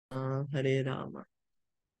Hare Rama,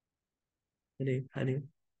 Hare Hare.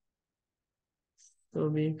 So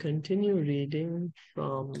we continue reading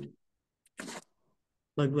from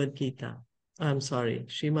Bhagavad Gita. I'm sorry,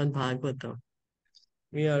 Srimad Bhagavatam.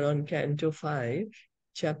 We are on Canto 5,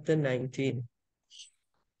 chapter 19,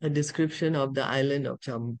 a description of the island of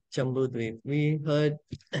Jambūdvīpa. We heard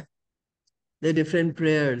the different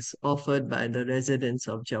prayers offered by the residents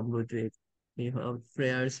of Jambūdvīpa. We heard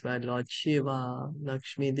prayers by Lord Shiva,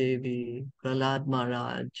 Lakshmi Devi, Prahlad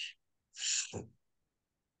Maharaj,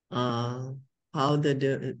 how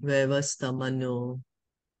the Vyavastamanu,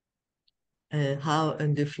 and how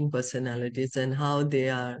and different personalities and how they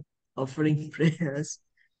are offering prayers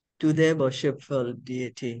to their worshipful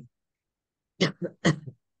deity.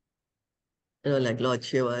 Like Lord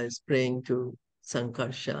Shiva is praying to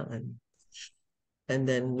Sankarsha, and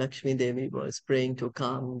then Lakshmi Devi was praying to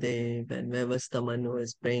Kamdev, and Vyavastamanu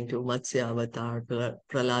is praying to Matsya Avatar,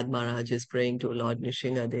 Prahlad Maharaj is praying to Lord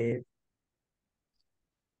Nrsingadev.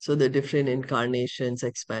 So the different incarnations,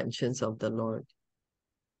 expansions of the Lord.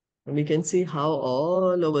 And we can see how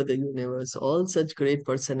all over the universe, all such great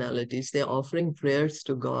personalities, they're offering prayers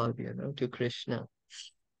to God, to Krishna,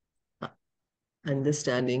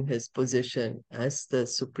 understanding his position as the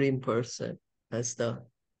supreme person, as the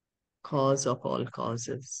cause of all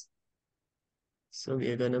causes. So we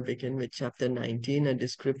are going to begin with chapter 19, a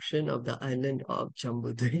description of the island of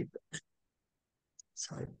Jambūdvīpa.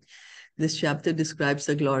 Sorry. This chapter describes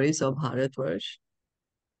the glories of Bharatvarsh,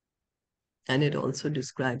 and it also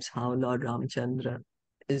describes how Lord Ramchandra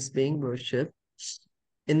is being worshipped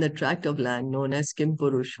in the tract of land known as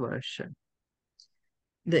Kimpurushvarsha.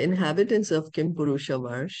 The inhabitants of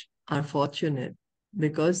Kimpurushvarsha are fortunate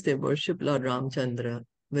because they worship Lord Ramchandra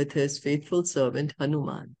with his faithful servant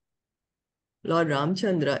Hanuman. Lord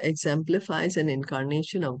Ramchandra exemplifies an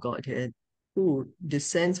incarnation of Godhead who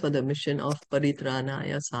descends for the mission of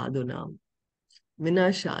Paritranaya Sadhunam,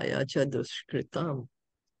 Vinashaya Chadushkritam,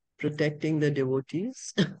 protecting the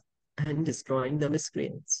devotees and destroying the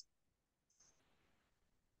miscreants.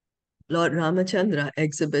 Lord Ramachandra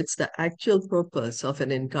exhibits the actual purpose of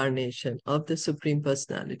an incarnation of the Supreme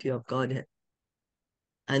Personality of Godhead,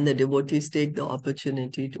 and the devotees take the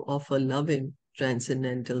opportunity to offer loving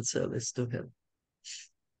transcendental service to him.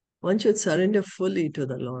 One should surrender fully to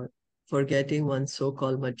the Lord, forgetting one's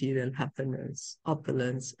so-called material happiness,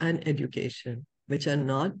 opulence, and education, which are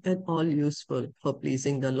not at all useful for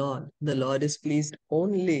pleasing the Lord. The Lord is pleased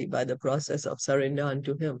only by the process of surrender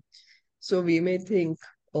unto him. So we may think,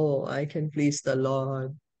 oh, I can please the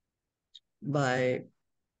Lord by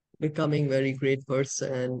becoming very great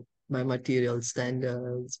person, by material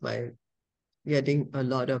standards, by getting a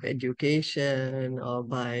lot of education, or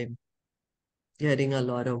by getting a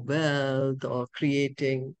lot of wealth, or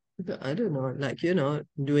creating, I don't know,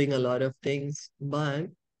 doing a lot of things. But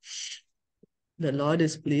the Lord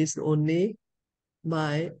is pleased only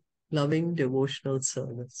by loving devotional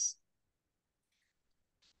service.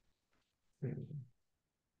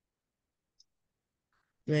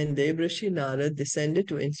 When Devarshi Narad descended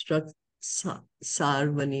to instruct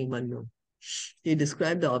Sarvani Manu, he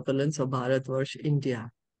described the opulence of Bharatvarsh, India.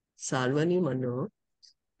 Sarvani Manu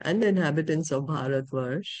and the inhabitants of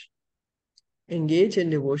Bharatvarsh engage in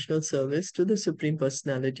devotional service to the Supreme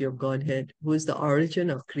Personality of Godhead, who is the origin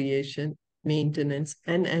of creation, maintenance,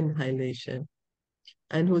 and annihilation,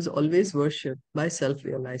 and who is always worshipped by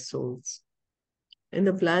self-realized souls. In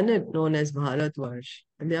the planet known as Bharatvarsh,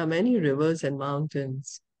 there are many rivers and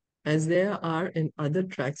mountains, as there are in other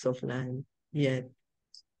tracts of land. Yet,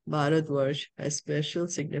 Bharatvarsh has special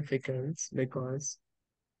significance because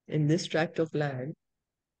in this tract of land,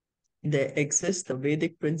 there exists the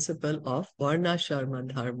Vedic principle of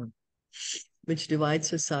Varnashrama Dharma, which divides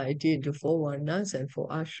society into 4 Varnas and 4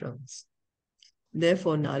 Ashrams.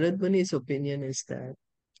 Therefore, Narad Muni's opinion is that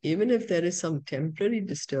even if there is some temporary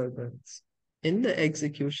disturbance in the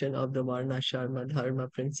execution of the Varnashrama Dharma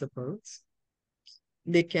principles,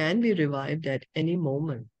 they can be revived at any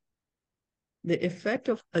moment. The effect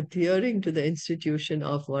of adhering to the institution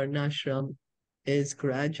of Varnashram is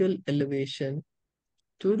gradual elevation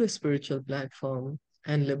to the spiritual platform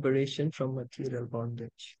and liberation from material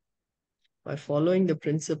bondage. By following the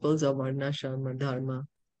principles of Varnashrama Dharma,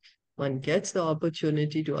 one gets the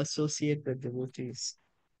opportunity to associate with devotees.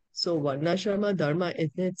 So Varnashrama Dharma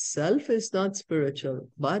in itself is not spiritual,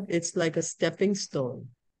 but it's like a stepping stone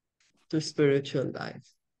to spiritual life.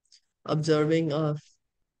 Observing of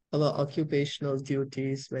our occupational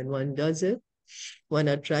duties, when one does it, one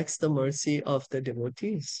attracts the mercy of the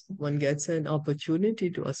devotees. One gets an opportunity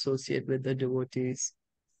to associate with the devotees.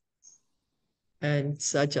 And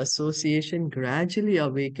such association gradually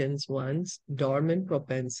awakens one's dormant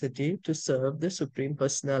propensity to serve the Supreme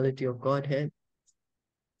Personality of Godhead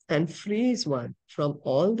and frees one from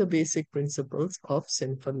all the basic principles of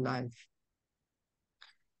sinful life.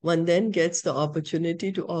 One then gets the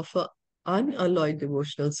opportunity to offer unalloyed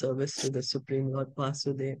devotional service to the Supreme Lord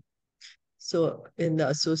Vasudeva. So, in the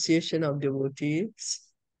association of devotees,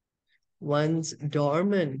 one's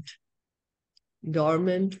dormant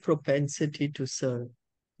propensity to serve.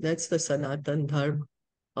 That's the Sanatan Dharma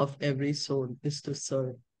of every soul, is to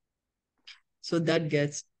serve. So that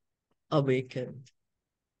gets awakened.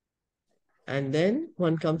 And then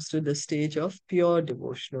one comes to the stage of pure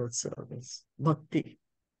devotional service, bhakti.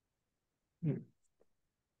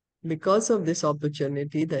 Because of this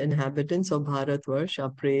opportunity, the inhabitants of Bharatvarsh are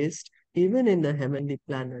praised even in the heavenly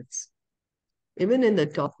planets. Even in the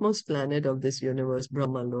topmost planet of this universe,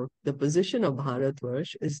 Brahmalok, the position of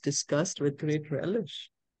Bharatvarsh is discussed with great relish.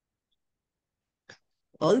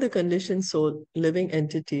 All the conditioned soul living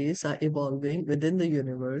entities are evolving within the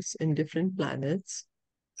universe in different planets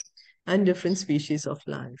and different species of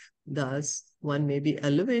life. Thus, one may be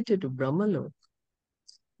elevated to Brahmalok,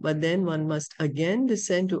 but then one must again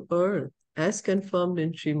descend to earth, as confirmed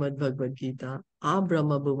in Srimad Bhagavad Gita,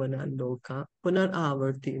 Abrahma Bhuvana Loka Punar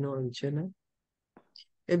Avartino Arjuna.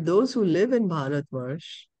 If those who live in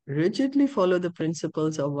Bharatvarsh rigidly follow the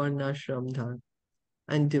principles of Varnashram Dharma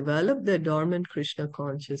and develop their dormant Krishna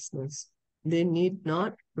consciousness, they need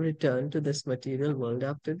not return to this material world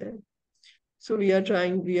after death. So we are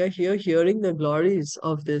here hearing the glories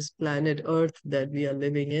of this planet Earth that we are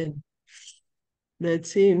living in. It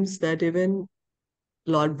seems that even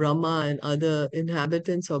Lord Brahma and other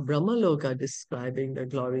inhabitants of Brahmaloka are describing the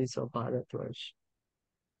glories of Bharatvarsh.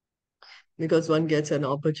 Because one gets an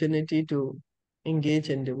opportunity to engage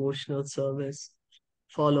in devotional service,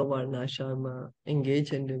 follow Varnashrama,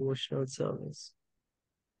 engage in devotional service.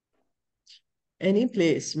 Any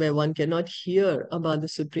place where one cannot hear about the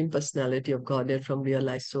Supreme Personality of Godhead from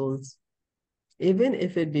realized souls, even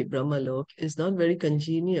if it be Brahmalok, is not very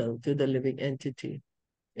congenial to the living entity.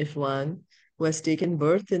 If one who has taken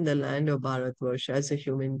birth in the land of Bharatvarsh as a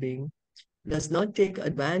human being does not take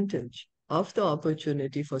advantage of the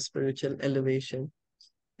opportunity for spiritual elevation,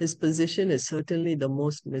 his position is certainly the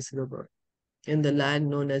most miserable. In the land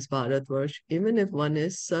known as Bharatvarsh, even if one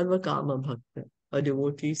is Sarvakama Bhakta, a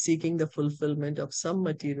devotee seeking the fulfillment of some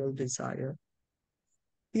material desire,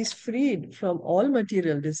 he is freed from all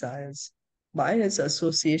material desires by his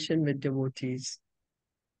association with devotees.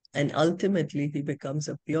 And ultimately, he becomes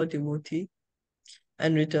a pure devotee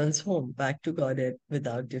and returns home back to Godhead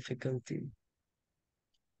without difficulty.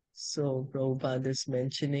 So, Prabhupada is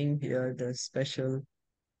mentioning here the special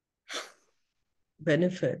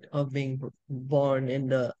benefit of being born in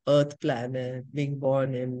the earth planet, being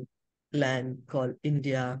born in land called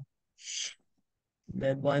India,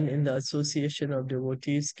 that one in the association of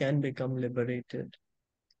devotees can become liberated,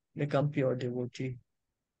 become pure devotee.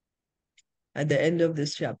 At the end of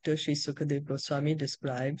this chapter, Sri Sukadeva Goswami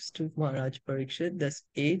describes to Maharaj Parikshit the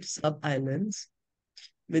 8 sub-islands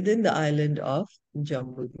within the island of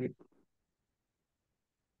Jambūdvīpa.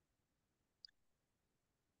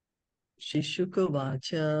 Shri Shuka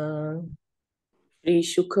Vachan Shri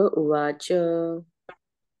Shuka Uvacha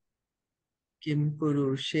Kim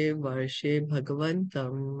Purushe Varshe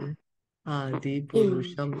Bhagavantam Adi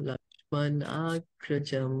Purusham Lakshman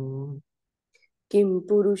Agrajam Kim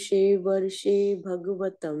Purushe Varshe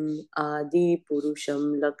Bhagavatam Adi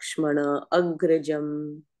Purusham Lakshmana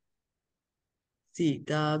Agrajam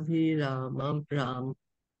Sita Bhiramam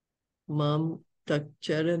Ramam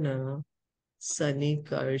Takcharana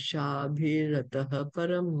Sanikarshabhiratah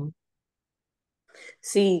Param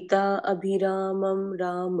Sita Abhiramam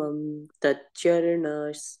Ramam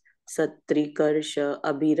Tacharna Satrikarsha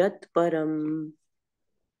Abhirat Param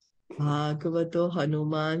Bhagavato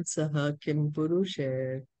Hanuman Saha Kim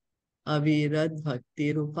Purushe Avirad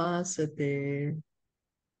Bhakti Rupasate.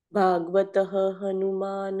 Bhagavataha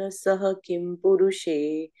Hanuman Saha Kim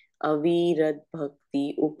Purushe Avirad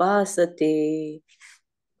Bhakti Upasate.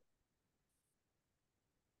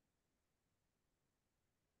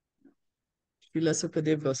 Srila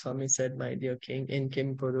Sukadeva Goswami said, my dear king, in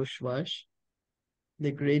Kim Purushvash,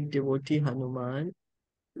 the great devotee Hanuman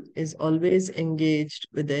is always engaged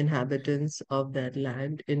with the inhabitants of that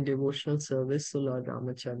land in devotional service to Lord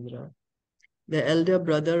Ramachandra, the elder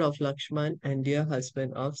brother of Lakshman and dear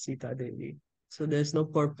husband of Sita Devi. So there's no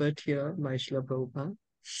purport here, Maishla Prabhupada.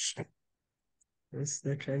 This is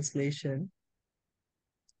the translation.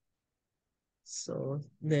 So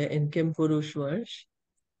there in Kim Purushvash,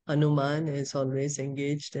 Hanuman is always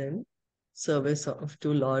engaged in service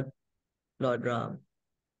to Lord Ram,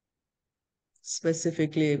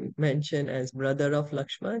 specifically mentioned as brother of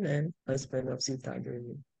Lakshman and husband of Sita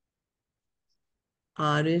Devi.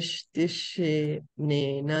 Arishtishena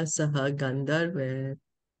saha gandharve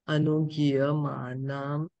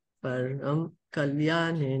anugiyamanam param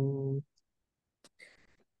kalyanin.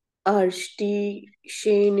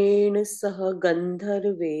 अर्ष्टिशेनेन सह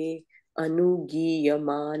गन्धर्वे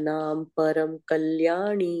अनुगीयमानां परं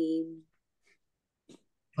कल्याणीम्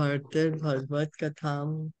Bhartir Bhagavad Katham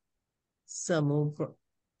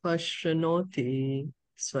samupashnoti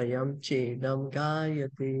swayam chedam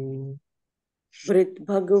gayate.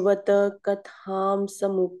 भृद्भगवत कथां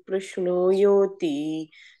समुपृष्णोयोति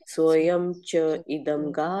स्वयं च इदं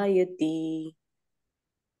गायति.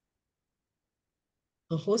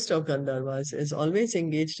 A host of Gandharvas is always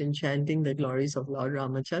engaged in chanting the glories of Lord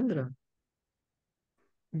Ramachandra.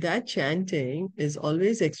 That chanting is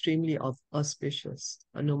always extremely auspicious.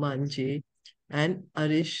 Hanumanji and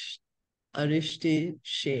Arishti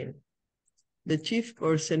Shen, the chief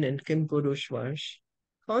person in Kimpurushvash,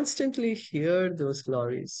 constantly hear those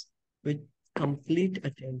glories with complete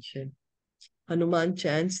attention. Hanuman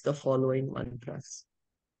chants the following mantras.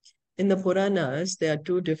 In the Puranas, there are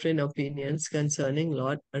two different opinions concerning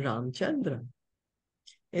Lord Ramchandra.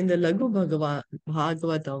 In the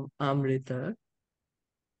Bhagavatam Amrita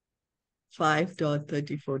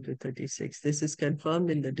 5.34 to 36, this is confirmed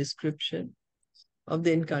in the description of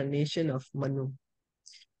the incarnation of Manu.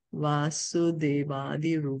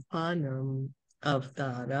 Vasudevadi Rupanam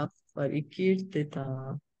Avtara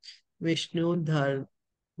Parikirtita Vishnu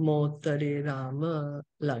Dharmotare Rama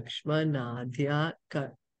Lakshmanadhya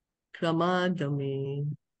Kramadami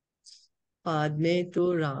Padme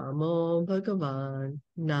tu Ramo Bhagavan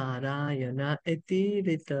Narayana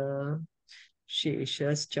Etirita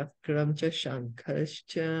Sheshas Chakram Cha Shankhas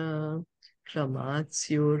Cha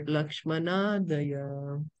Kramatsur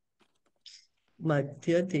Lakshmanadaya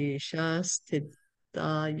Madhya Desha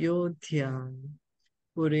Sthita Yodhya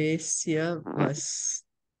Puresya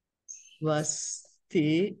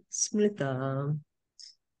Vasti Smrita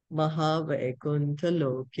Mahavaikuntha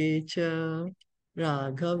Loke Cha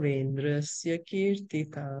Raghavendrasya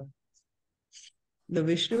Kirtita. The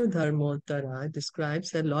Vishnu Dharmottara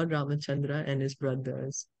describes that Lord Ramachandra and his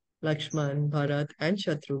brothers, Lakshman, Bharat, and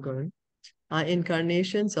Shatrughan, are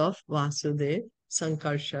incarnations of Vasudev,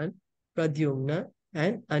 Sankarshan, Pradyumna,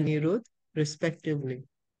 and Anirudh, respectively.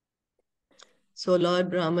 So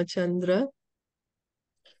Lord Ramachandra,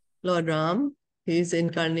 Lord Ram, he is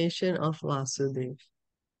incarnation of Vasudev.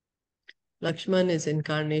 Lakshman is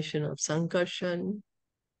incarnation of Sankarshan,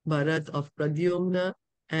 Bharat of Pradyumna,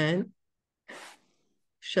 and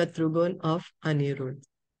Shatrughan of Anirudh.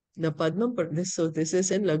 This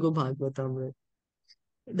is in Lagu Bhagavatam.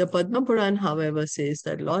 The Padma Puran, however, says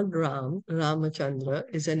that Lord Ramachandra,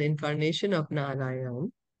 is an incarnation of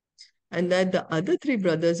Narayan, and that the other three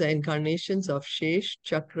brothers are incarnations of Shesh,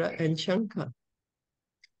 Chakra, and Shankha.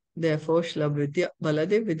 Therefore, Baladev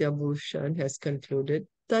Vidyabhushan has concluded,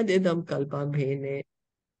 Tadidam Kalpa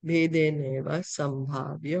Bhedeneva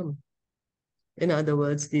Sambhavyam. In other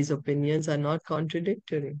words, these opinions are not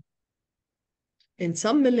contradictory. In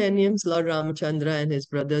some millenniums, Lord Ramachandra and his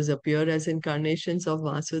brothers appear as incarnations of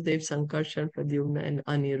Vasudev, Sankarshan, Pradyumna, and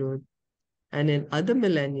Anirudh. And in other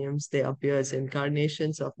millenniums, they appear as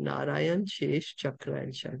incarnations of Narayan, Shesh, Chakra,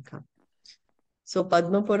 and Shankha. So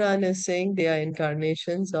Padma Puran is saying they are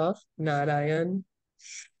incarnations of Narayan,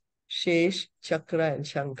 Shesh, Chakra, and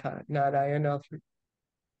Shankha.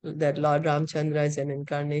 That Lord Ramchandra is an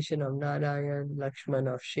incarnation of Narayan, Lakshman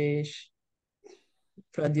of Shesh,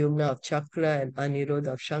 Pradyumna of Chakra, and Anirudh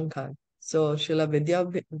of Shankha. So Srila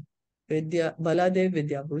Baladev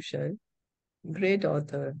Vidyabhushan, great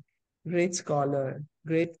author, great scholar,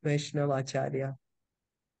 great Vaishnava Acharya,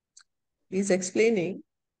 he's explaining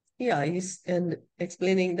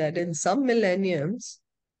that in some millenniums,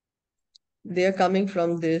 they are coming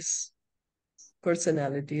from these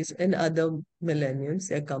personalities. In other millenniums,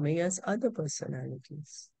 they are coming as other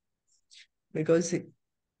personalities. Because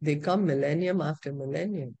they come millennium after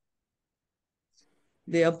millennium.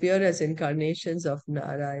 They appear as incarnations of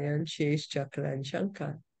Narayan, Shesh, Chakra, and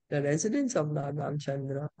Shankar. The residence of Lord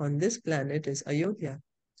Ramchandra on this planet is Ayodhya.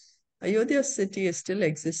 Ayodhya city is still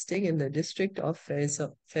existing in the district of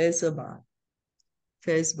Faizabad,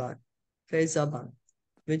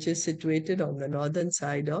 which is situated on the northern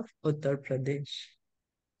side of Uttar Pradesh.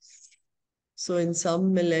 So in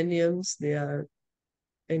some millenniums, they are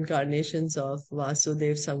incarnations of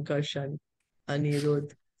Vasudev, Sankarshan,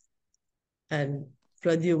 Anirudh, and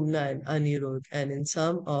Pradyumna and Anirudh, and in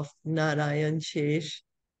some of Narayan, Shesh,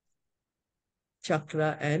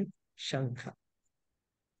 chakra, and shankha.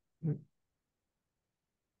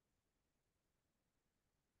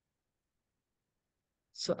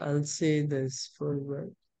 So I'll say this full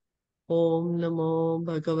word. Om Namo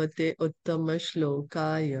Bhagavate Uttama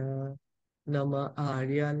Shlokaya Nama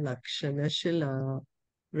Arya Lakshana Shila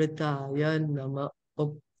Ritaya Nama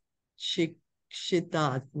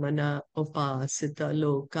Shikshitatmana Upasita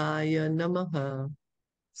Lokaya Namaha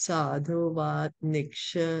Sadhuvat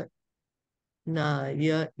Niksha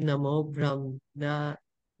Naya Namo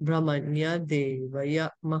Brahmanya Devaya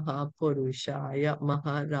Mahapurushaya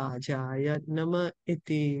Maharajaya Nama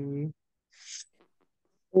Iti.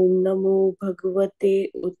 ॐ नमो भगवते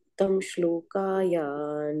उत्तम श्लोकाय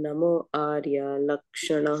नमो आर्य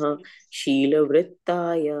लक्षणः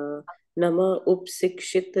शीलवृत्ताय नमः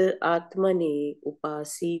उपशिक्षित आत्मने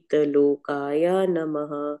उपासित लोकाय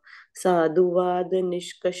नमः साधुवाद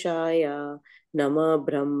निष्कषाय नमः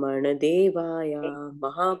ब्रह्मण देवाय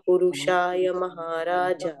महापुरुषाय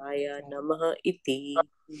महाराजाय नमः इति.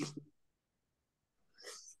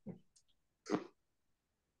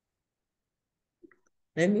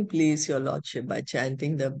 Let me please your Lordship by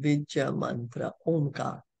chanting the Vijja mantra,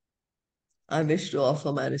 Omkar. I wish to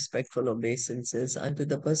offer my respectful obeisances unto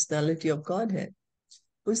the personality of Godhead,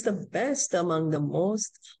 who is the best among the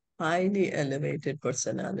most highly elevated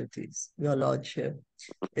personalities. Your Lordship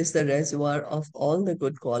is the reservoir of all the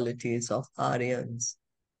good qualities of Aryans,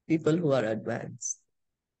 people who are advanced.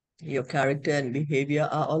 Your character and behavior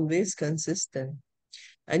are always consistent,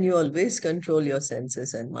 and you always control your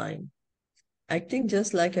senses and mind. Acting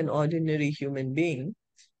just like an ordinary human being,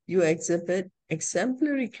 you exhibit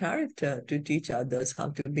exemplary character to teach others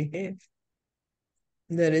how to behave.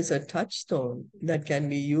 There is a touchstone that can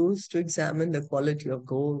be used to examine the quality of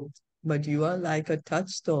gold, but you are like a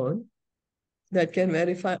touchstone that can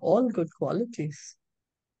verify all good qualities.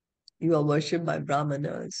 You are worshipped by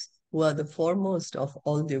Brahmanas, who are the foremost of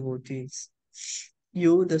all devotees.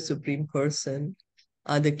 You, the Supreme Person,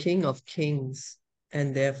 are the King of Kings,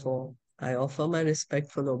 and therefore I offer my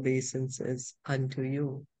respectful obeisances unto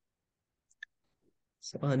you.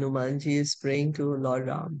 So Hanumanji is praying to Lord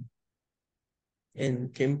Ram in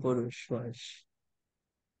Kim Purush Vash.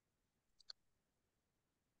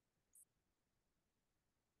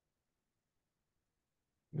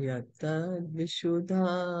 Yata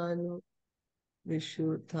Vishuddhanu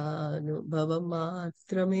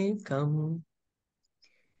Bhavamatrame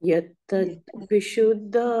यत्तद्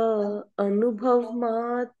विशुद्ध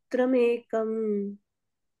अनुभवमात्रमेकम्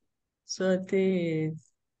Swate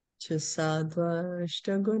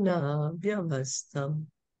Chasadvashtaguna Vyavastam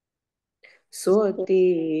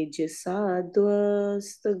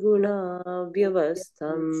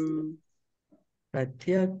स्वतेजसाद्वस्तगुणाव्यवस्थम्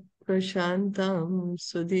Pratyak Prashantam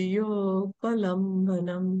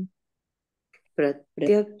Sudiyopalambanam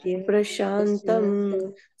प्रत्यक्प्रशान्तं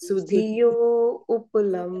सुधियो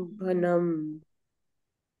उपलम्भनम्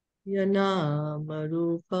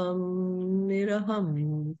Yanamarupam Niraham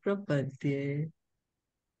Prapadye.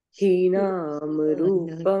 हीनां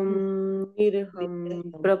रूपं निरहं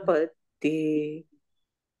प्रपद्ये.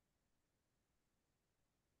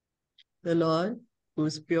 The Lord,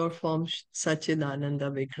 whose pure form Sachidananda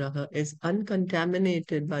Vigraha is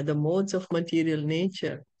uncontaminated by the modes of material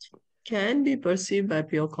nature, can be perceived by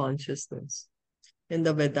pure consciousness. In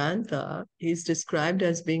the Vedanta, he is described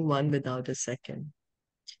as being one without a second.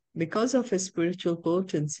 Because of his spiritual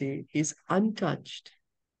potency, he is untouched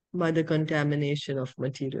by the contamination of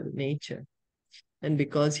material nature. And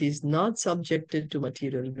because he is not subjected to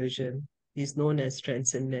material vision, he is known as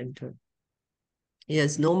transcendental. He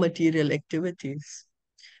has no material activities,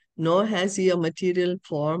 nor has he a material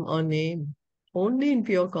form or name. Only in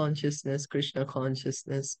pure consciousness, Krishna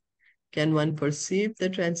consciousness, can one perceive the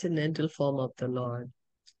transcendental form of the Lord.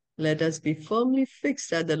 Let us be firmly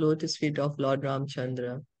fixed at the lotus feet of Lord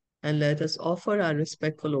Ramchandra, and let us offer our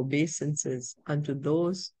respectful obeisances unto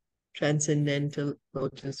those transcendental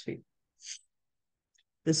lotus feet.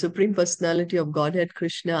 The Supreme Personality of Godhead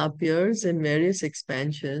Krishna appears in various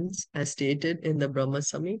expansions as stated in the Brahma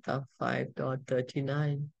Samhita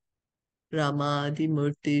 5.39. Ramadi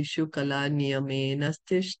Murtishu Kala Niyamena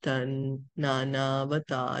Stishtan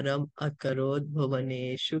Nanavataram Akarod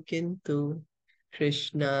Bhuvaneshu Kintu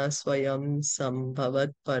Krishna Swayam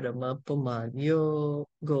Sambhavat Parama Pumanyo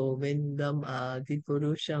Govindam Adi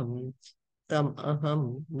Purusham Tam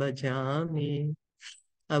Aham Bhajami.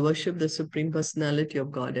 I worship the Supreme Personality of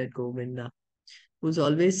Godhead Govinda, who is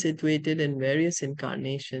always situated in various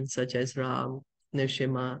incarnations such as Ram,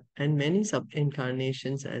 Nrsimha, and many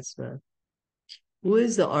sub-incarnations as well. Who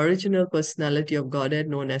is the original personality of Godhead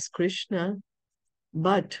known as Krishna?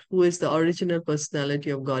 but who is the original personality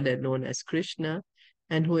of Godhead known as Krishna,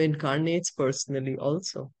 and who incarnates personally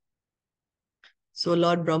also. So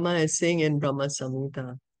Lord Brahma is saying in Brahma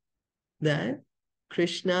Samhita that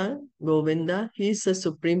Krishna, Govinda, he is the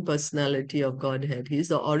supreme personality of Godhead. He is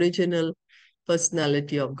the original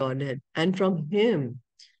personality of Godhead. And from him,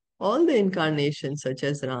 all the incarnations such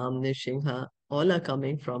as Ram, Nrsimha, all are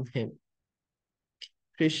coming from him.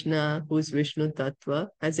 Krishna, who is Vishnu Tattva,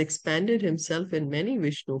 has expanded himself in many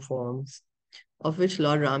Vishnu forms, of which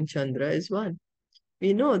Lord Ramchandra is one.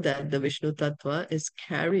 We know that the Vishnu Tattva is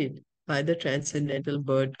carried by the transcendental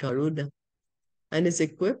bird Garuda and is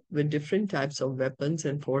equipped with different types of weapons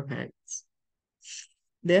and four hands.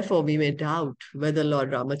 Therefore, we may doubt whether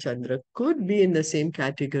Lord Ramachandra could be in the same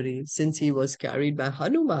category since he was carried by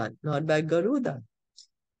Hanuman, not by Garuda,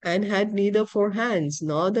 and had neither four hands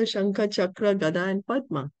nor the Shankha, Chakra, Gada, and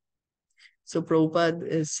Padma. So Prabhupada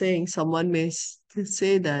is saying someone may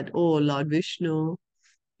say that, oh, Lord Vishnu,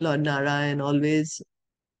 Lord Narayan always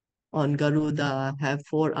on Garuda have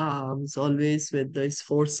four arms, always with these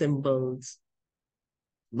four symbols.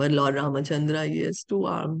 But Lord Ramachandra, he has two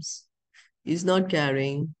arms. He's not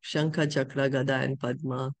carrying Shankha, Chakra, Gada, and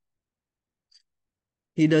Padma.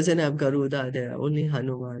 He doesn't have Garuda there, only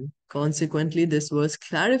Hanuman. Consequently, this verse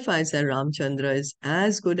clarifies that Ramchandra is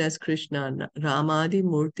as good as Krishna, Ramadi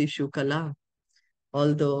Murti Shukala.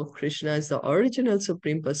 Although Krishna is the original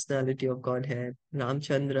Supreme Personality of Godhead,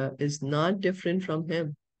 Ramchandra is not different from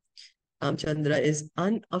him. Ramchandra is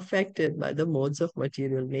unaffected by the modes of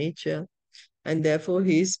material nature, and therefore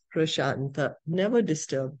he is Prashanta, never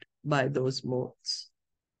disturbed by those modes.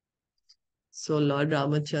 So Lord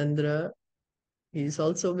Ramachandra, he is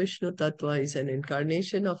also Vishnu Tattva, he is an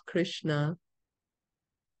incarnation of Krishna.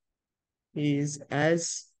 He is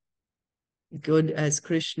as good as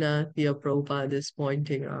Krishna, here Prabhupada is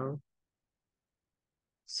pointing out.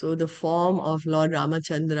 So the form of Lord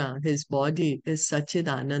Ramachandra, his body is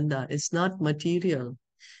Sachidananda, it's not material.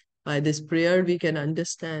 By this prayer we can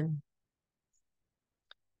understand.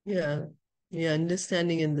 Yeah,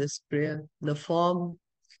 understanding in this prayer. The form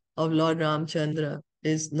of Lord Ramchandra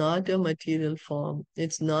is not a material form.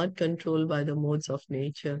 It's not controlled by the modes of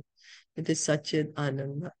nature. It is Satchit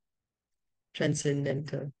Ananda,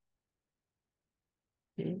 transcendental.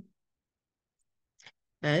 Okay.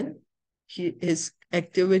 And his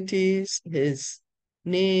activities, his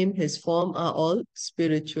name, his form are all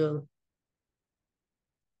spiritual,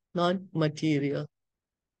 not material.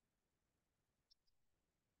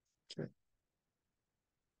 Okay.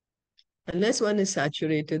 Unless one is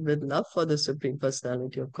saturated with love for the Supreme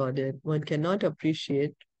Personality of Godhead, one cannot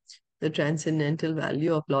appreciate the transcendental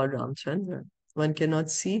value of Lord Ramchandra. One cannot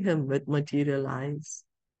see him with material eyes.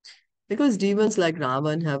 Because demons like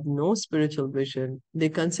Ravan have no spiritual vision, they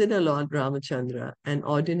consider Lord Ramachandra an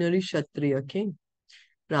ordinary Kshatriya king.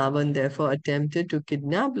 Ravan therefore attempted to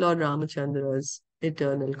kidnap Lord Ramachandra's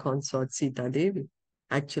eternal consort Sita Devi.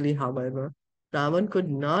 Actually, however, Ravan could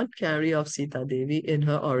not carry off Sita Devi in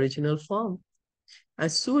her original form.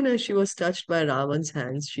 As soon as she was touched by Ravan's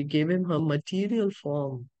hands, she gave him her material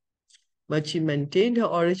form. But she maintained her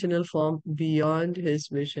original form beyond his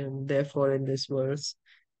vision. Therefore, in this verse,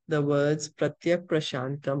 the words Pratyak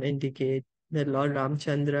Prashantam indicate that Lord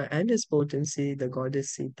Ramchandra and his potency, the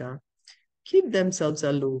goddess Sita, keep themselves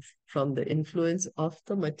aloof from the influence of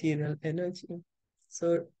the material energy.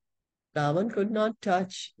 So Ravan could not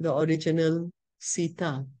touch the original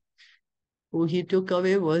Sita. Who he took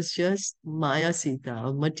away was just Maya Sita,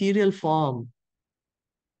 a material form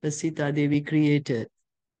the Sita Devi created.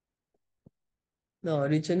 The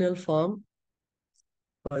original form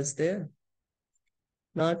was there.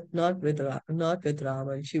 Not with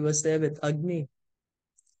Ravan. She was there with Agni.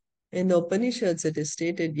 In the Upanishads, it is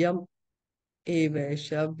stated, Yam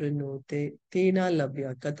Evesha Vrinote Tena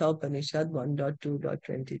Labhya, Katha Upanishad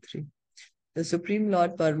 1.2.23. The Supreme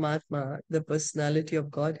Lord Paramatma, the personality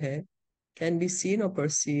of Godhead, can be seen or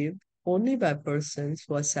perceived only by persons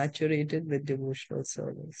who are saturated with devotional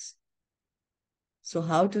service. So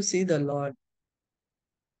how to see the Lord?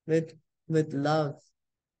 With love.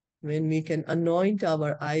 When we can anoint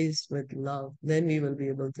our eyes with love, then we will be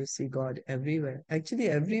able to see God everywhere. Actually,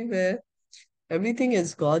 everywhere, everything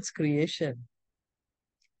is God's creation.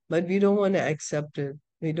 But we don't want to accept it.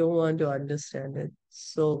 We don't want to understand it.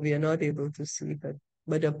 So we are not able to see it.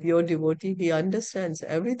 But a pure devotee, he understands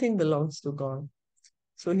everything belongs to God.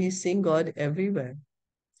 So he's seeing God everywhere.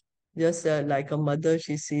 Just like a mother,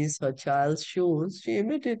 she sees her child's shoes, she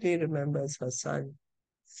immediately remembers her son.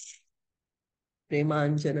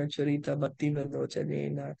 Premanjana Charita Bhakti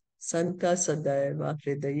Vinochanena Santa Sadaiva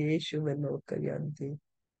Hridayeshu Vinokayanti.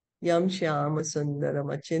 Yam Shyama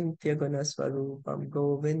Sundaram Achintya Gunaswarupam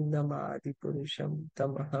Govindam Adi Purusham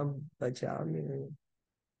Tamaham Bhajami.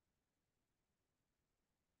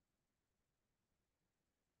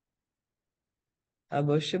 I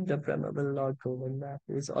worship the Brahmable Lord Govinda,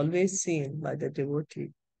 who is always seen by the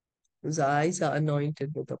devotee, whose eyes are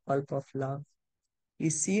anointed with the pulp of love. He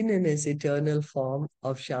is seen in his eternal form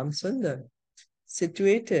of Shyam Sundar,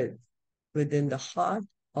 situated within the heart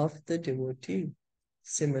of the devotee.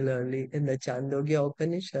 Similarly, in the Chandogya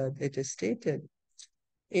Upanishad, it is stated,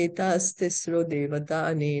 Etas tisro devata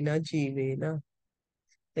anena jivena.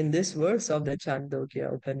 In this verse of the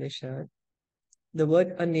Chandogya Upanishad, the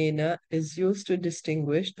word anena is used to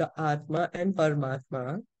distinguish the Atma and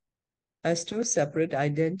Paramatma as two separate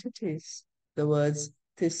identities. The words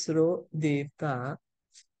tisro devta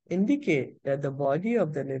indicate that the body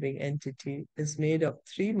of the living entity is made of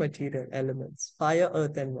three material elements, fire,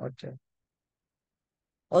 earth, and water.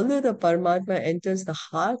 Although the Paramatma enters the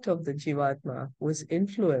heart of the Jivatma, who is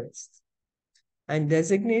influenced and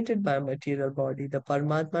designated by a material body, the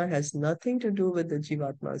Paramatma has nothing to do with the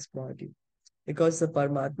Jivatma's body. Because the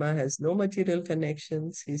Paramatma has no material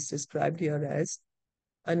connections, he is described here as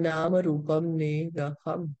Anama Rupam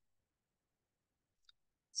Niraham.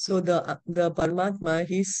 So the Paramatma,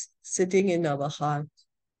 he's sitting in our heart.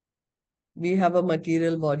 We have a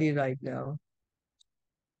material body right now,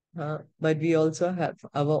 but we also have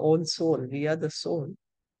our own soul. We are the soul.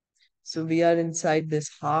 So we are inside this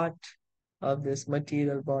heart of this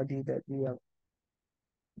material body that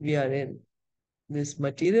we are in. This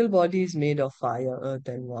material body is made of fire, earth,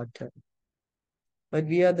 and water. But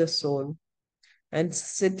we are the soul. And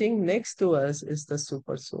sitting next to us is the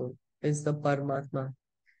super soul, is the Paramatma.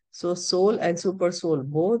 So soul and super soul,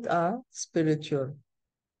 both are spiritual.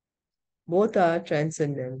 Both are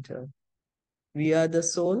transcendental. We are the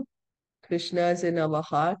soul. Krishna is in our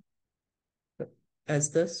heart as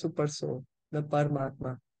the super soul, the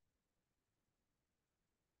Paramatma.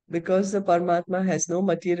 Because the Paramatma has no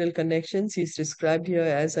material connections, he is described here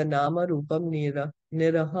as a Nama Rupam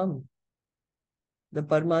Niraham. The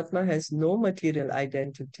Paramatma has no material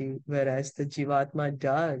identity, whereas the Jivatma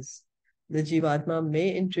does. The Jivatma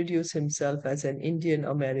may introduce himself as an Indian,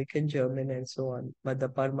 American, German, and so on, but the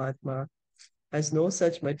Paramatma has no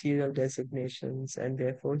such material designations, and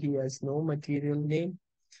therefore he has no material name.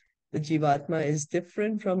 The Jivatma is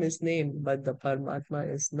different from his name, but the Paramatma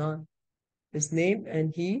is not. His name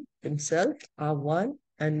and he himself are one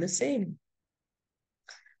and the same.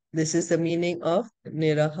 This is the meaning of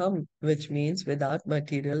Niraham, which means without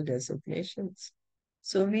material designations.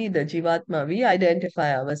 So we, the Jivatma, we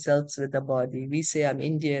identify ourselves with the body. We say I'm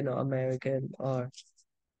Indian or American or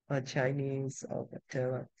Chinese or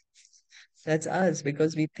whatever. That's us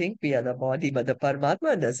because we think we are the body, but the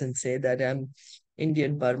Paramatma doesn't say that I'm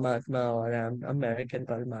Indian Paramatma or I'm American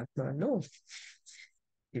Paramatma. No,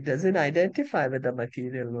 he doesn't identify with the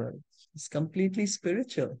material world. It's completely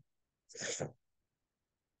spiritual.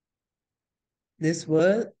 This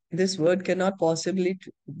word cannot possibly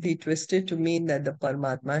be twisted to mean that the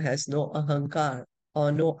Paramatma has no ahankar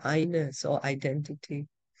or no I-ness or identity.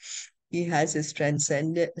 He has his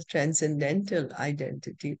transcendental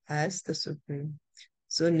identity as the Supreme.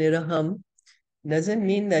 So Niraham doesn't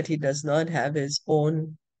mean that he does not have his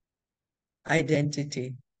own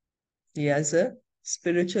identity. He has a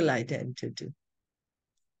spiritual identity.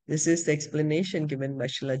 This is the explanation given by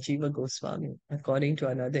Srila Jiva Goswami, according to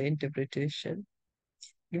another interpretation.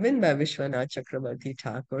 Given by Vishwanath Chakravarti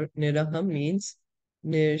Thakur, Niraham means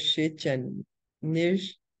Nirshichan,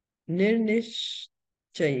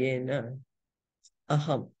 Nirnishchayena.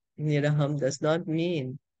 Aham. Niraham does not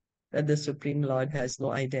mean that the Supreme Lord has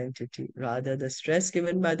no identity. Rather, the stress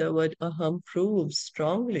given by the word aham proves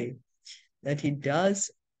strongly that he does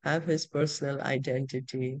have his personal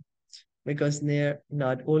identity, because nir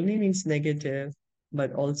not only means negative,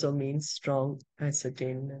 but also means strong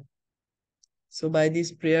ascertainment. So by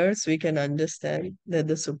these prayers, we can understand that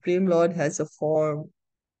the Supreme Lord has a form,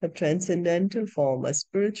 a transcendental form, a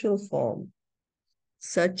spiritual form,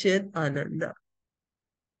 Satchit Ananda.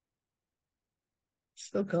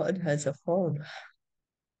 So God has a form.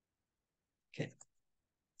 Okay.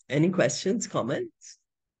 Any questions, comments?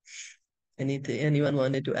 Anything? Anyone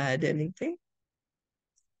wanted to add anything?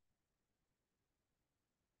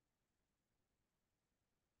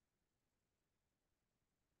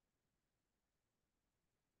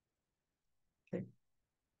 Okay.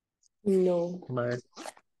 No.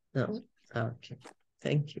 No. Okay.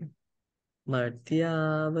 Thank you.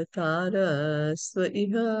 Martyavatara swa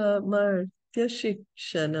iha martya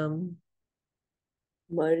shikshanam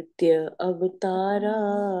मर्त्य अवतारा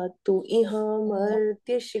तु इह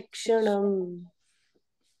मर्त्य शिक्षणम्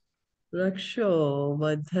रक्षो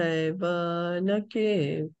वधैव न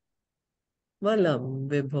केवलं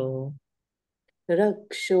विभो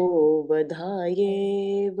रक्षो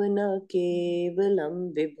वधायेव न केवलं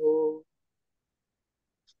विभो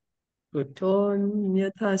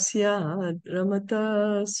कुतोऽन्यथा स्यात् रमता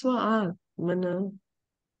स्वात्मना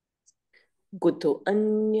कुतो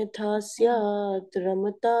अन्यथा स्यात्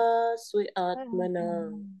रमता स्व आत्मना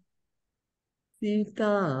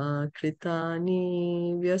सीता कृतानि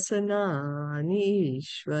व्यसनानि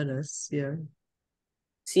ईश्वरस्य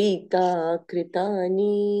सीता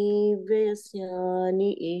कृतानि व्यसनानि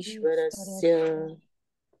ईश्वरस्य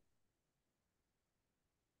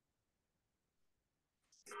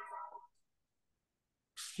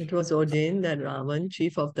It was ordained that Ravan,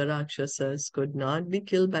 chief of the Rakshasas, could not be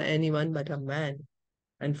killed by anyone but a man.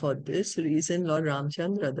 And for this reason, Lord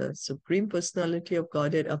Ramchandra, the Supreme Personality of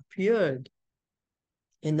Godhead, appeared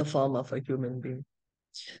in the form of a human being.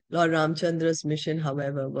 Lord Ramchandra's mission,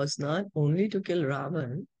 however, was not only to kill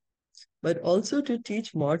Ravan, but also to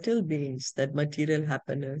teach mortal beings that material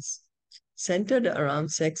happiness, centered around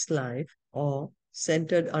sex life or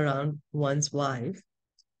centered around one's wife,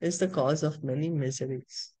 is the cause of many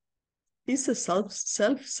miseries. He's the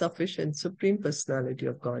self-sufficient Supreme Personality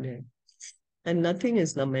of Godhead, and nothing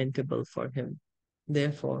is lamentable for him.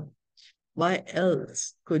 Therefore, why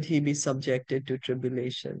else could he be subjected to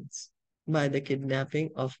tribulations? By the kidnapping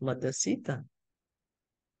of Mother Sita.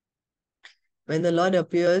 When the Lord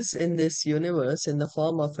appears in this universe in the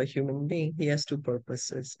form of a human being, he has two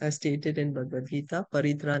purposes, as stated in Bhagavad Gita,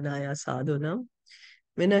 Paritranaya sadhunam,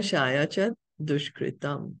 vinashaya cha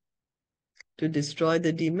dushkritam, to destroy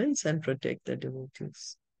the demons and protect the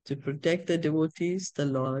devotees. To protect the devotees, the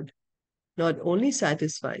Lord not only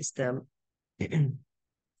satisfies them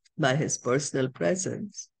by his personal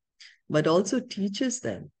presence, but also teaches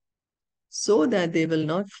them so that they will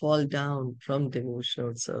not fall down from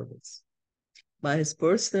devotional service. By his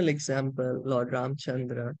personal example, Lord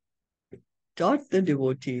Ramchandra taught the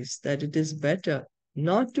devotees that it is better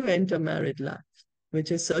not to enter married life, which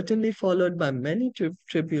is certainly followed by many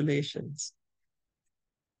tribulations,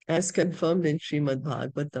 as confirmed in Srimad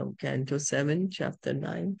Bhagavatam, Canto 7, Chapter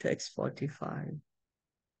 9, Text 45.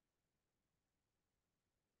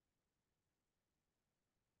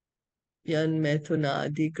 Yan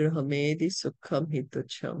methunadi grahamedi sukham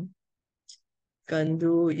hitucham,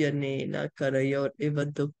 kandu yanena karayor iva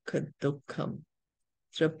dukkha dukkham,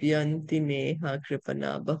 trapyanti neha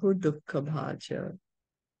kripana bahu dukkha bhaja,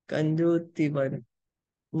 kandu tivan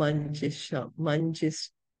manjisham,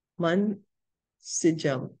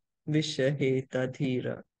 mansijam vishaheta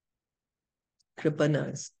dhira.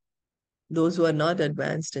 Kripanas, those who are not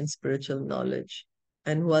advanced in spiritual knowledge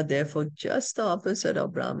and who are therefore just the opposite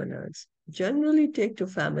of Brahmanas, generally take to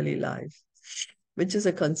family life, which is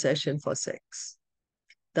a concession for sex.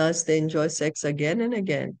 Thus, they enjoy sex again and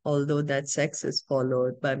again, although that sex is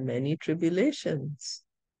followed by many tribulations.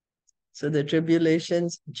 So, the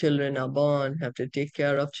tribulations, children are born, have to take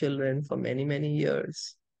care of children for many, many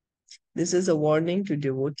years. This is a warning to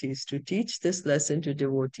devotees to teach this lesson to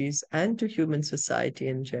devotees and to human society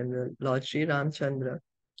in general. Lord Sri Ramchandra,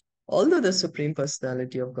 although the Supreme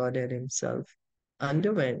Personality of Godhead himself,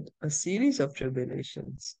 underwent a series of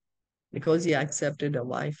tribulations because he accepted a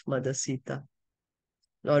wife, Mother Sita.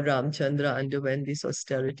 Lord Ramchandra underwent these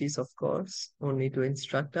austerities, of course, only to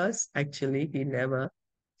instruct us. Actually, he never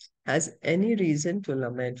has any reason to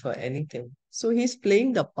lament for anything. So he's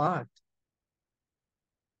playing the part.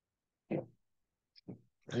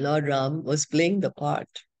 Lord Ram was playing the part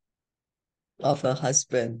of a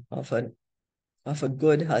husband, of a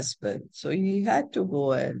good husband. So he had to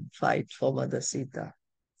go and fight for Mother Sita,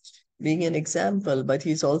 being an example, but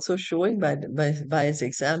he's also showing by his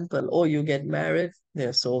example, oh, you get married, there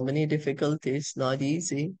are so many difficulties, not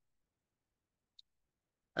easy.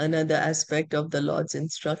 Another aspect of the Lord's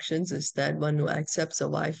instructions is that one who accepts a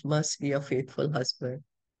wife must be a faithful husband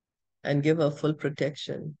and give her full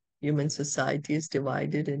protection. Human society is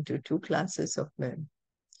divided into two classes of men: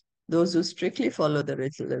 those who strictly follow the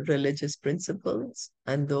religious principles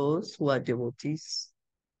and those who are devotees.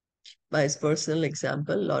 By his personal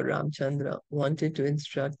example, Lord Ramchandra wanted to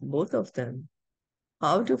instruct both of them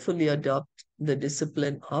how to fully adopt the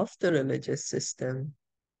discipline of the religious system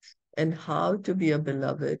and how to be a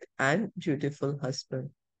beloved and dutiful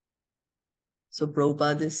husband. So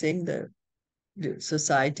Prabhupada is saying that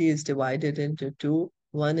society is divided into two.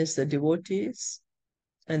 One is the devotees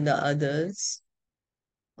and the others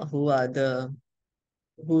who are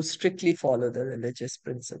who strictly follow the religious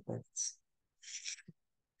principles.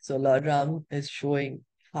 So Lord Ram is showing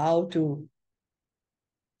how to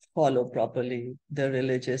follow properly the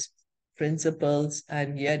religious principles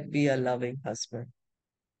and yet be a loving husband.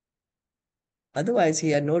 Otherwise, he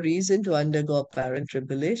had no reason to undergo apparent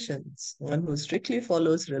tribulations. One who strictly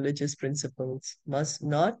follows religious principles must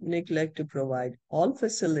not neglect to provide all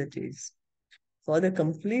facilities for the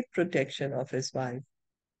complete protection of his wife.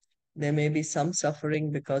 There may be some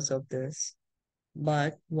suffering because of this,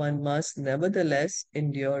 but one must nevertheless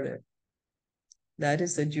endure it. That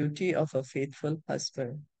is the duty of a faithful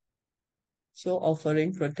husband. So,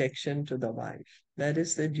 offering protection to the wife, that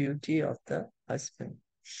is the duty of the husband.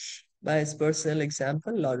 By his personal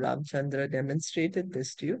example, Lord Ramchandra demonstrated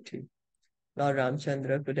this duty. Lord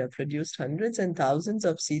Ramchandra could have produced hundreds and thousands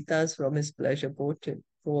of Sitas from his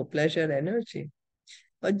pleasure energy.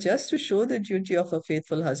 But just to show the duty of a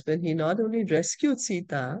faithful husband, he not only rescued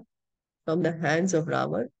Sita from the hands of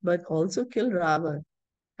Ravan, but also killed Ravan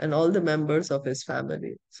and all the members of his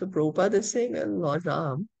family. So Prabhupada is saying, well, Lord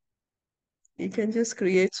Ram, he can just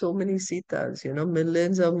create so many Sitas,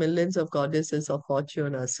 millions of goddesses of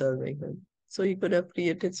fortune are serving him. So he could have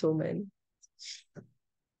created so many.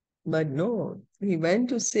 But no, he went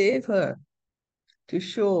to save her, to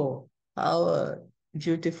show how a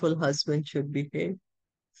dutiful husband should behave,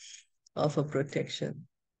 offer protection.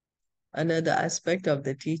 Another aspect of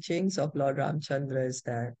the teachings of Lord Ramchandra is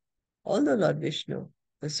that although Lord Vishnu,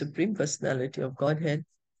 the Supreme Personality of Godhead,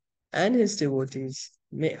 and his devotees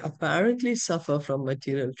may apparently suffer from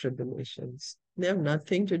material tribulations, they have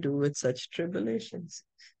nothing to do with such tribulations.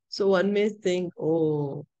 So one may think,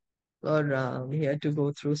 oh, Lord Ram, he had to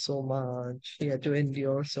go through so much, he had to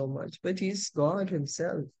endure so much, but he's God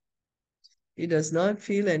himself. He does not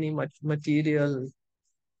feel any material,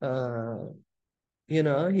 uh,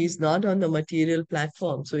 he's not on the material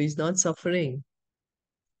platform, so he's not suffering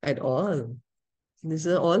at all. These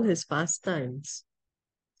are all his pastimes.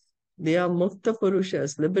 They are mukta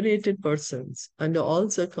purushas, liberated persons under all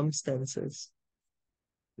circumstances.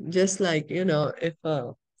 Just like, if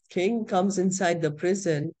a king comes inside the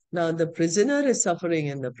prison, now the prisoner is suffering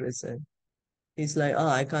in the prison. He's like, oh,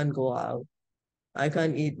 I can't go out. I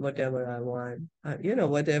can't eat whatever I want.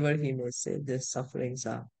 Whatever he may say, these sufferings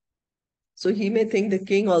are. So he may think the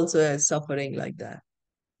king also is suffering like that.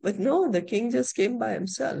 But no, the king just came by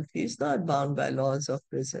himself. He's not bound by laws of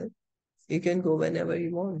prison. He can go whenever he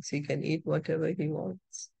wants. He can eat whatever he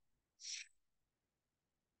wants.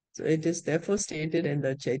 So it is therefore stated in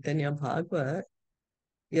the Caitanya Bhagavat,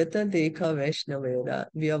 Yata Dekha Vaishnavera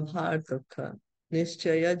Vyavhar Dukha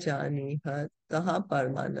Nishchaya Janiha Taha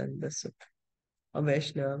Paramananda Sukha. A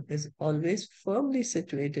Vaishnava is always firmly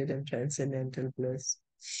situated in transcendental bliss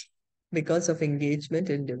because of engagement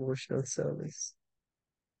in devotional service.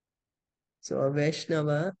 So a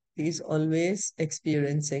Vaishnava is always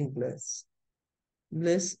experiencing bliss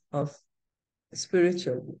of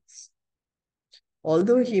spiritual bliss.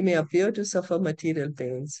 Although he may appear to suffer material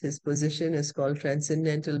pains, his position is called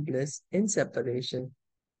transcendental bliss in separation,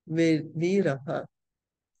 viraha.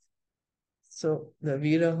 So the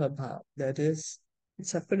viraha bhav, that is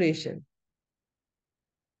separation.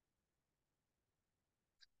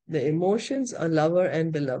 The emotions a lover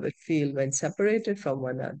and beloved feel when separated from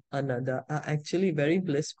one another are actually very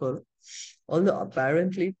blissful, although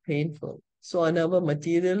apparently painful. So on our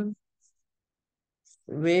material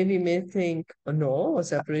way, we may think, oh, no,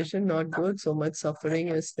 separation not good, so much suffering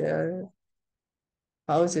is there.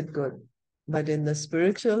 How is it good? But in the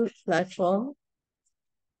spiritual platform,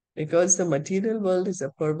 because the material world is a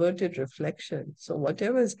perverted reflection, so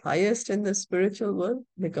whatever is highest in the spiritual world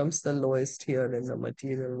becomes the lowest here in the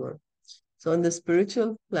material world. So on the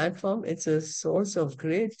spiritual platform, it's a source of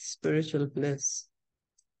great spiritual bliss.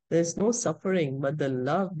 There's no suffering, but the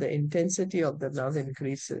love, the intensity of the love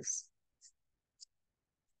increases.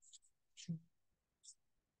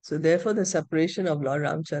 So therefore, the separation of Lord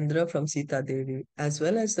Ramchandra from Sita Devi, as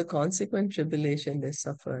well as the consequent tribulation they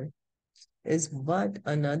suffered, is but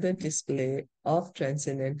another display of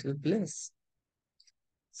transcendental bliss.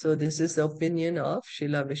 So this is the opinion of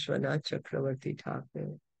Srila Vishwanath Chakravarti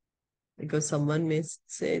Thakur. Because someone may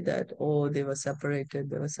say that, oh, they were separated,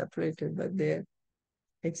 but they're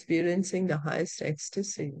experiencing the highest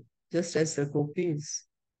ecstasy, just as the gopis.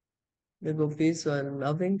 The gopis were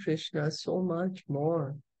loving Krishna so much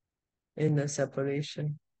more in the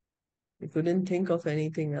separation. They couldn't think of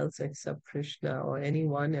anything else except Krishna or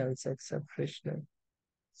anyone else except Krishna.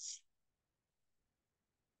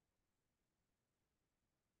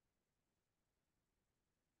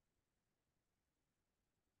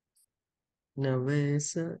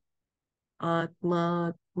 Navesa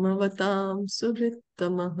Atma Mavatam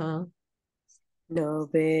Suritamaha न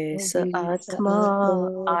वै स आत्मा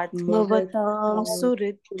आत्मवतां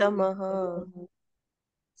सुहृत्तमः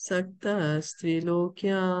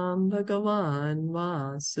सक्तस्त्रिलोक्यां भगवान्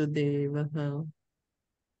वासुदेवः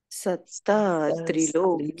सत्ता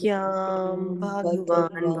त्रिलोक्यां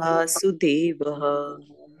भगवान् वासुदेवः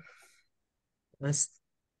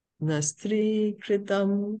न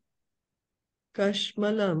स्त्रीकृतं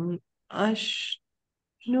कश्मलम्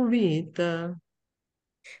अश्नुवीत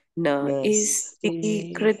न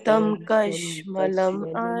स्त्रीकृतं कश्मलम्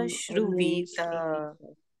अश्रुवीत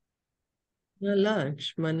न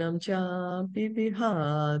लक्ष्मणं चापि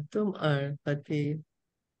विहातुम् अर्हति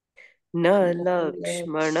न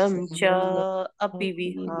लक्ष्मणं च अपि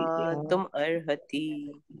विहातुम् अर्हति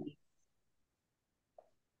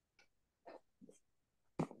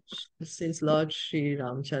Since Lord Sri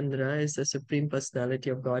Ramchandra is the Supreme Personality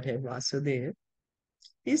of Godhead Vasudeva,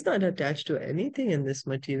 he's not attached to anything in this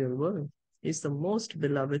material world. He's the most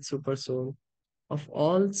beloved super soul of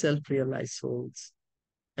all self-realized souls.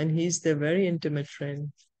 And he's their very intimate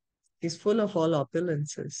friend. He's full of all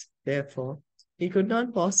opulences. Therefore, he could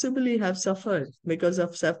not possibly have suffered because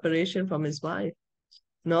of separation from his wife.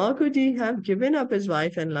 Nor could he have given up his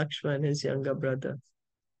wife and Lakshman, his younger brother.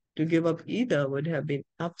 To give up either would have been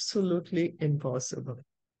absolutely impossible.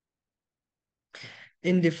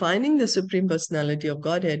 In defining the Supreme Personality of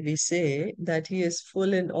Godhead, we say that he is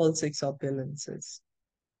full in all six opulences: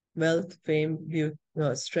 wealth, fame,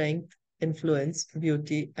 strength, influence,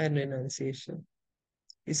 beauty, and renunciation.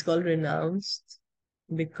 He's called renounced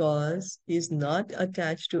because he's not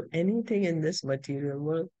attached to anything in this material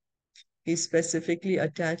world. He's specifically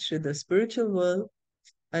attached to the spiritual world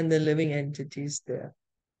and the living entities there.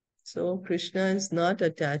 So Krishna is not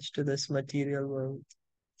attached to this material world.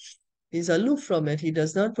 He's aloof from it. He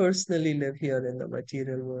does not personally live here in the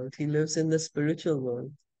material world. He lives in the spiritual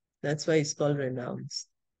world. That's why he's called renounced.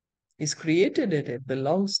 He's created it. It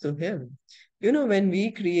belongs to him. You know, when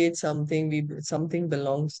we create something, something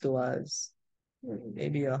belongs to us.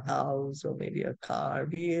 Maybe a house or maybe a car.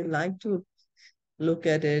 We like to look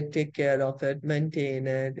at it, take care of it, maintain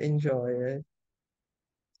it, enjoy it,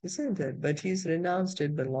 isn't it? But he's renounced.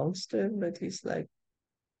 It belongs to him. But he's like,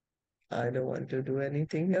 I don't want to do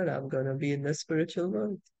anything here. I'm going to be in the spiritual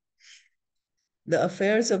world. The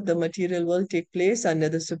affairs of the material world take place under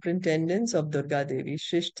the superintendence of Durga Devi.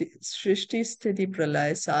 Shrishti Sthiti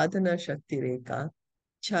Pralaya Sadhana Shakti Rekha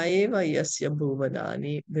Chayeva Yasya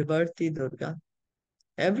Bhuvanani Vivarti Durga.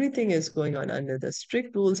 Everything is going on under the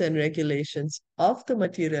strict rules and regulations of the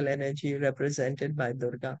material energy represented by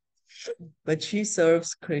Durga. But she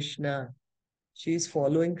serves Krishna. She's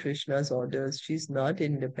following Krishna's orders. She's not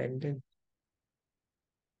independent.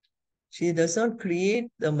 She does not create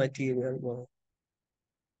the material world.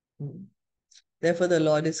 Therefore, the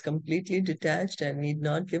Lord is completely detached and need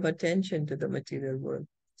not give attention to the material world.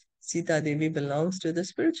 Sita Devi belongs to the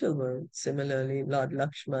spiritual world. Similarly, Lord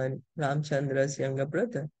Lakshman, Ramchandra's younger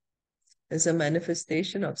brother, is a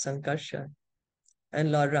manifestation of Sankarsha.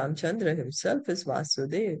 And Lord Ramchandra himself is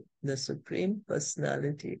Vasudeva, the Supreme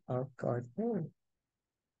Personality of Godhead.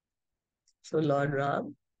 So Lord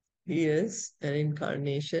Ram, he is an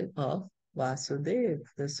incarnation of Vasudeva,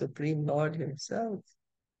 the Supreme Lord himself.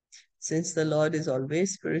 Since the Lord is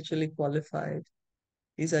always spiritually qualified,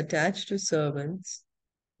 he is attached to servants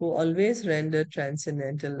who always render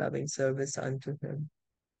transcendental loving service unto him.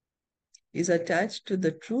 He is attached to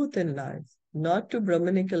the truth in life, not to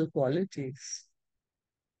Brahmanical qualities.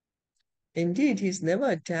 Indeed, he is never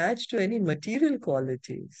attached to any material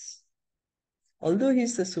qualities. Although he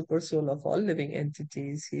is the super soul of all living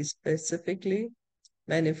entities, he specifically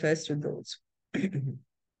manifests to those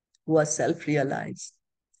who are self-realized,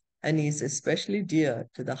 and he is especially dear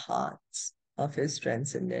to the hearts of his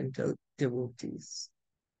transcendental devotees.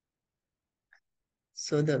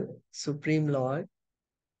 So the Supreme Lord,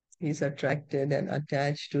 he's attracted and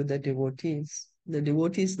attached to the devotees. The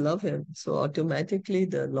devotees love him, so automatically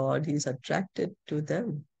the Lord, he's attracted to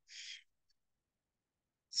them.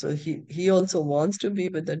 So he also wants to be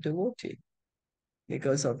with the devotee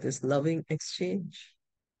because of this loving exchange.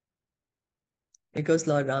 Because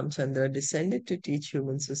Lord Ramchandra descended to teach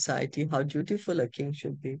human society how dutiful a king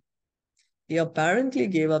should be. He apparently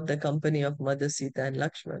gave up the company of Mother Sita and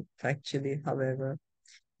Lakshman. Factually, however,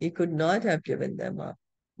 he could not have given them up.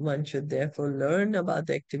 One should therefore learn about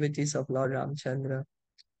the activities of Lord Ramchandra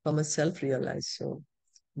from a self-realized soul.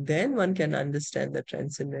 Then one can understand the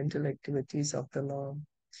transcendental activities of the Lord.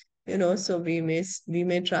 You know, so we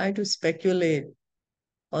may try to speculate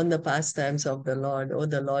on the pastimes of the Lord. Oh,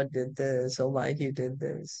 the Lord did this, or why he did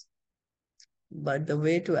this. But the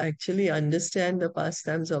way to actually understand the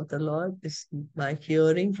pastimes of the Lord is by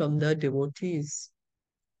hearing from the devotees.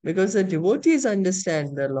 Because the devotees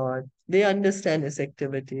understand the Lord, they understand His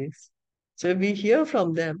activities. So if we hear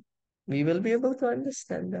from them, we will be able to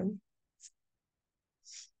understand them.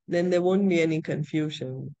 Then there won't be any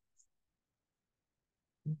confusion.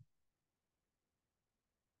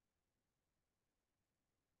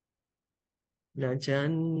 Na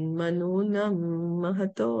janmanunam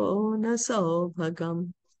mahato na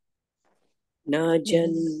saubhagam. न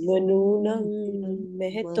जन्मनूनं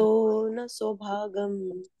महतो न सौभागम्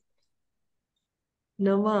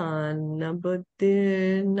Navan na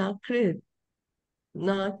buddhir na krit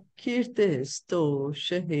na kirtisto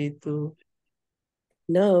shahetu.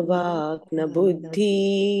 न वाक् न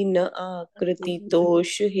बुद्धि न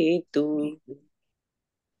आकृतितोष हेतु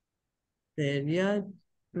Teryad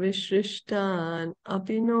vishrishtan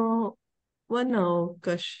apino vano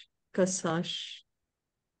kasash.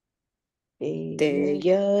 ते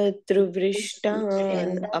यत्र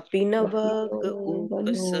वृष्टान् अपि न वग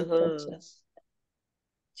ऊकसः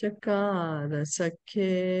Chakara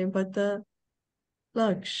sakhe bata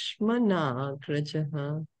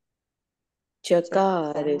lakshmanagrajaha.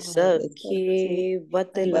 चकार सख्ये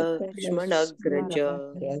वत लक्ष्मणग्रज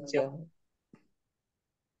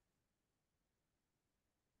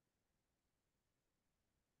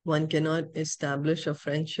One cannot establish a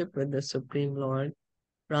friendship with the Supreme Lord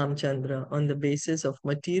Ramchandra on the basis of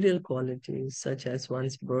material qualities such as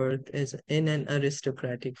one's birth is in an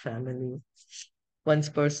aristocratic family, one's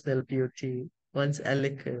personal beauty, one's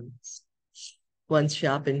eloquence, one's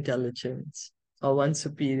sharp intelligence, or one's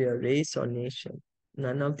superior race or nation.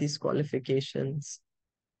 None of these qualifications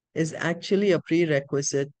is actually a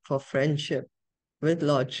prerequisite for friendship with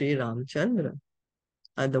Lord Sri Ramchandra.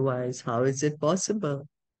 Otherwise, how is it possible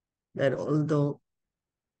that although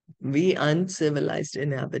we uncivilized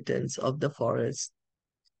inhabitants of the forest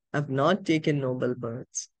have not taken noble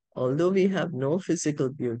births, although we have no physical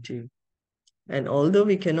beauty, and although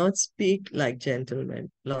we cannot speak like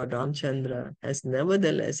gentlemen, Lord Ramchandra has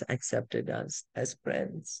nevertheless accepted us as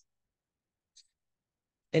friends.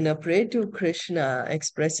 In a prayer to Krishna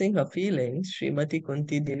expressing her feelings, Srimati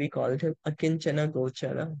Kunti Devi called him Akinchana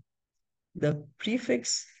Gochara. The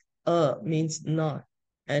prefix means not,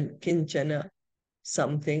 and Kinchana,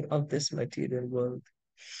 something of this material world.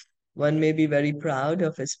 One may be very proud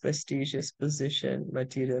of his prestigious position,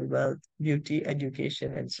 material wealth, beauty,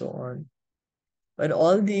 education, and so on. But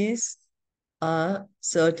all these are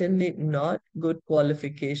certainly not good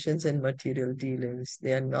qualifications in material dealings.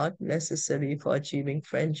 They are not necessary for achieving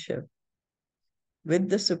friendship with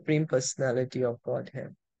the Supreme Personality of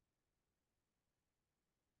Godhead.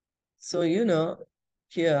 So, here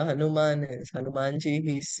Hanumanji,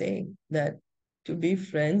 he's saying that to be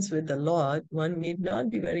friends with the Lord, one need not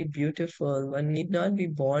be very beautiful, one need not be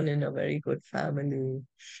born in a very good family,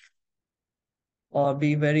 or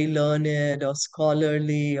be very learned, or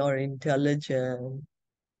scholarly, or intelligent,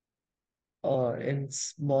 or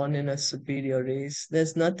born in a superior race.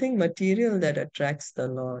 There's nothing material that attracts the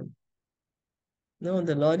Lord. No,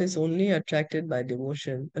 the Lord is only attracted by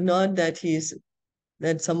devotion. Not that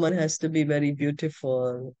someone has to be very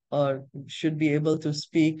beautiful or should be able to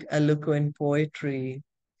speak eloquent poetry.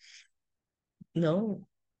 No,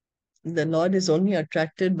 the Lord is only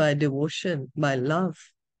attracted by devotion, by love.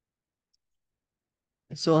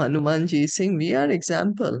 So Hanumanji is saying we are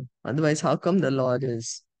example. Otherwise, how come the Lord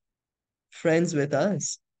is friends with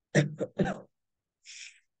us?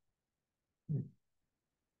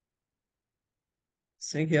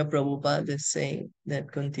 So here Prabhupada is saying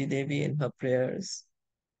that Kunti Devi in her prayers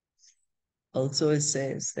also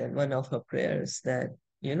says that one of her prayers that,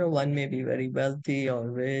 one may be very wealthy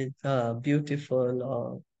or rich, beautiful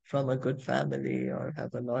or from a good family or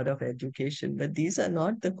have a lot of education, but these are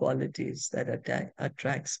not the qualities that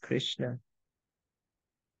attracts Krishna.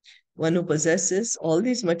 One who possesses all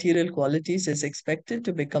these material qualities is expected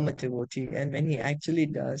to become a devotee, and when he actually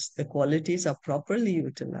does, the qualities are properly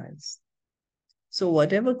utilized. So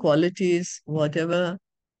whatever qualities, whatever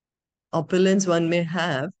opulence one may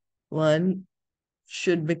have, one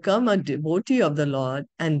should become a devotee of the Lord,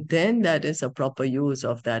 and then that is a proper use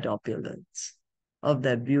of that opulence, of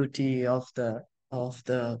that beauty, of the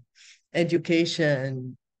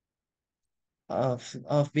education,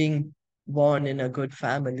 of being born in a good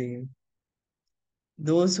family.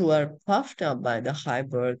 Those who are puffed up by the high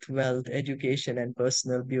birth, wealth, education, and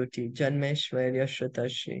personal beauty, Janmeshwarya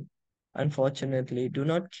Shrutashi, unfortunately do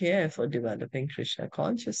not care for developing Krishna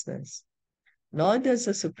consciousness. Nor does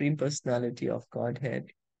the Supreme Personality of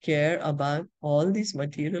Godhead care about all these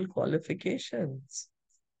material qualifications.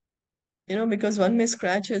 Because one may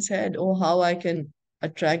scratch his head, oh, how I can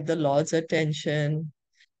attract the Lord's attention.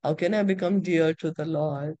 How can I become dear to the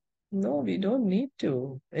Lord? No, we don't need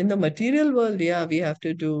to. In the material world, yeah, we have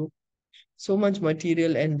to do so much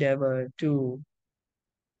material endeavor to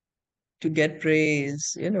get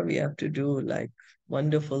praise. We have to do like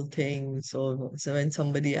wonderful things. So when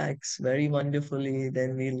somebody acts very wonderfully,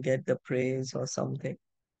 then we'll get the praise or something.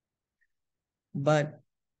 But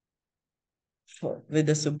with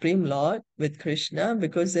the Supreme Lord, with Krishna,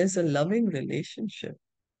 because there's a loving relationship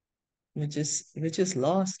which is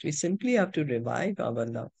lost. We simply have to revive our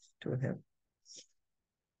love to him.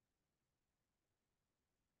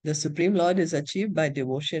 The Supreme Lord is achieved by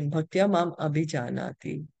devotion. Bhaktya mam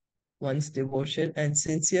abhijanati. One's devotion and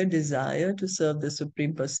sincere desire to serve the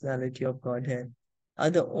Supreme Personality of Godhead are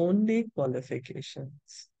the only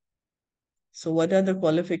qualifications. So what are the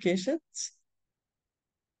qualifications?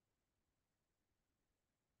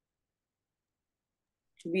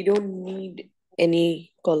 We don't need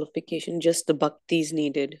any qualification, just the bhakti is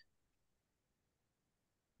needed.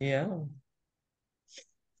 Yeah,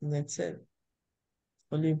 that's it.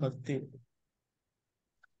 Only bhakti.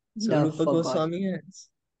 So Love Rupa for God. Goswami has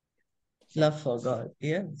love for God.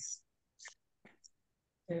 Yes.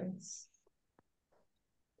 Yes.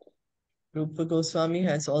 Rupa Goswami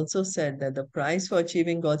has also said that the price for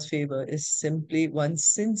achieving God's favor is simply one's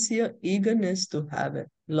sincere eagerness to have it.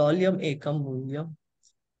 Lolyam ekam mulyam.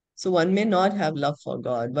 So one may not have love for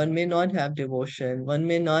God, one may not have devotion, one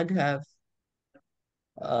may not have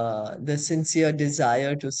the sincere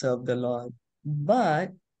desire to serve the Lord.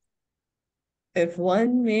 But if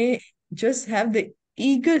one may just have the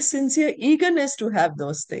sincere eagerness to have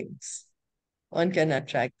those things, one can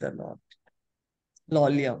attract the Lord.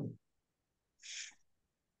 Lolyam.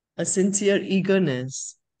 A sincere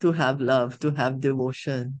eagerness to have love, to have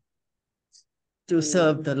devotion, to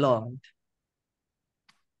serve the Lord.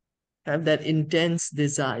 Have that intense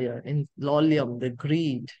desire, in lolyam, the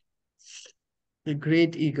greed, the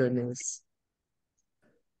great eagerness.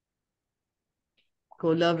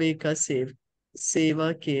 Kola veka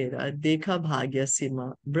seva kera, dekha bhagya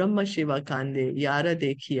sima, brahma shiva kande, yara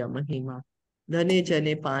dekhiya mahima, dhane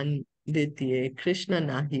jane panditiye, Krishna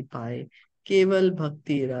nahi paye, keval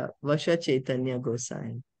bhaktira, vasha Caitanya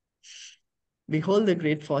Gosai. Behold the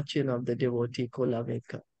great fortune of the devotee Kola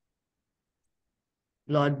veka.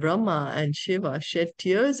 Lord Brahma and Shiva shed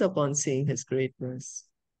tears upon seeing his greatness.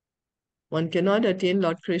 One cannot attain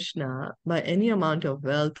Lord Krishna by any amount of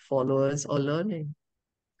wealth, followers, or learning.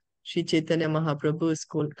 Sri Chaitanya Mahaprabhu is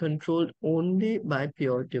controlled only by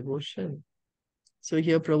pure devotion. So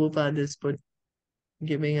here Prabhupada is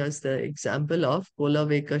giving us the example of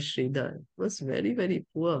Kolaveka Sridhar. He was very, very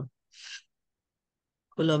poor.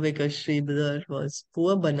 Kolaveka Sridhar was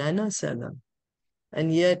poor banana seller.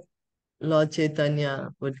 And yet Lord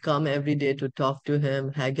Chaitanya would come every day to talk to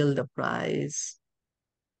him, haggle the price,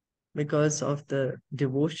 because of the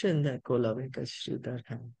devotion that Kolaveka Sridhar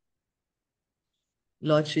had.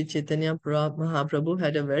 Lord Sri Chaitanya Mahaprabhu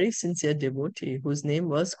had a very sincere devotee whose name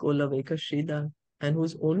was Kolaveka Sridhar and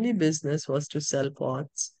whose only business was to sell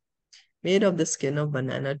pots made of the skin of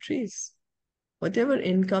banana trees. Whatever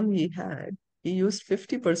income he had, he used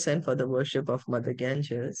 50% for the worship of Mother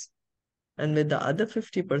Ganges, and with the other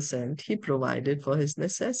 50%, he provided for his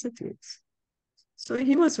necessities. So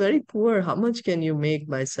he was very poor. How much can you make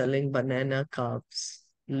by selling banana cups,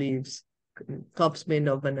 leaves, cups made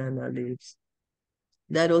of banana leaves?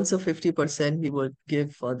 That also 50% he would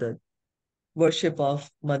give for the worship of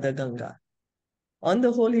Mother Ganga. On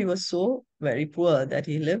the whole, he was so very poor that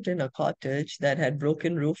he lived in a cottage that had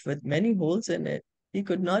broken roof with many holes in it. He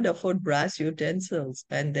could not afford brass utensils,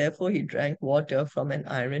 and therefore he drank water from an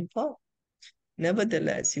iron pot.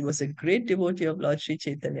 Nevertheless, he was a great devotee of Lord Sri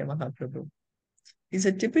Chaitanya Mahaprabhu. He's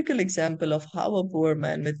a typical example of how a poor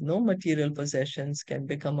man with no material possessions can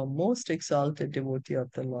become a most exalted devotee of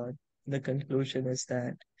the Lord. The conclusion is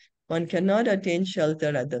that one cannot attain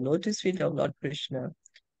shelter at the lotus feet of Lord Krishna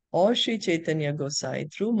or Sri Chaitanya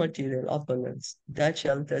Gosai through material opulence. That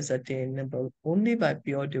shelter is attainable only by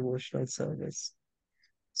pure devotional service.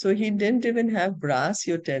 So he didn't even have brass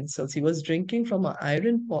utensils. He was drinking from an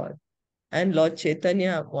iron pot. And Lord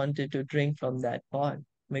Chaitanya wanted to drink from that pot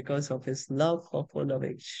because of his love for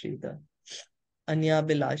Kolavek Sridhar. Anya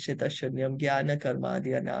Bilashita Shunyam Jnana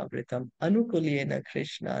Karmadhyanavritam Anukulyena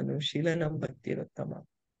Krishna Anushilanam Bhaktirottama.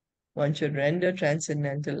 One should render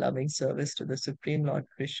transcendental loving service to the Supreme Lord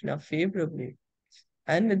Krishna favorably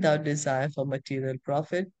and without desire for material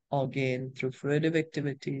profit or gain through fruitive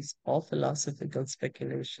activities or philosophical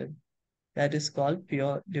speculation. That is called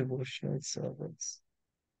pure devotional service.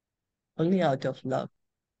 Only out of love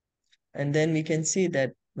And then we can see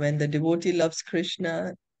that when the devotee loves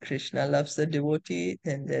Krishna, Krishna loves the devotee,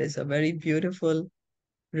 then there is a very beautiful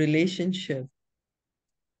relationship,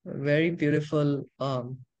 a very beautiful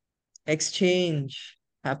exchange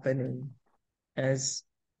happening, as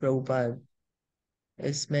Prabhupada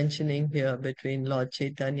is mentioning here between Lord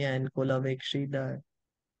Chaitanya and Kolavik Sridhar.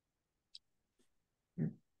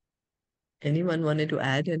 Anyone wanted to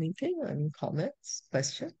add anything? Any comments,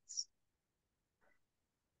 questions?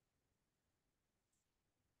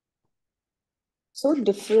 So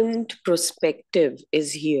different perspective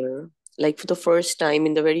is here. Like for the first time,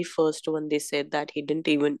 in the very first one, they said that he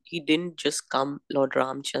didn't just come, Lord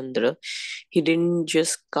Ramchandra, he didn't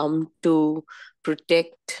just come to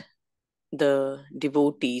protect the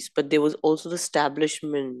devotees, but there was also the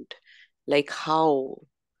establishment, like how,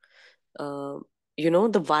 uh,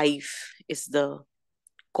 the wife is the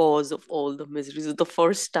cause of all the miseries. It's the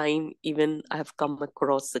first time even I have come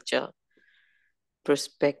across such a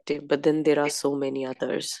perspective, but then there are so many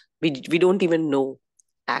others. We don't even know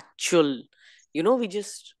actual, we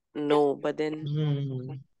just know, but then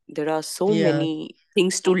Hmm. there are so Yeah. many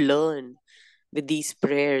things to learn with these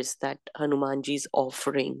prayers that Hanumanji is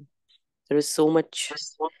offering. There is so much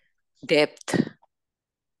depth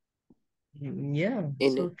Yeah,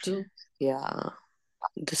 in so it. true. Yeah,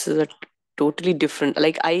 this is a totally different.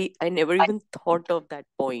 Like I never even thought of that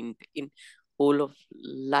point in whole of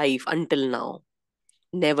life until now.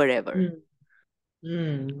 Never ever. Mm.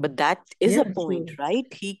 Mm. But that is Yeah, a point, true.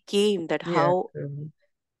 right? He came, that Yeah, how, true.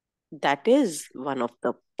 that is one of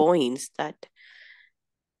the points that,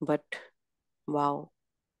 but wow,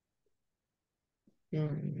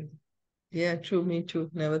 Mm. Yeah, true. Me too.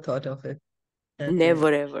 Never thought of it that way.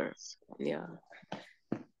 never ever. Yeah.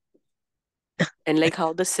 And like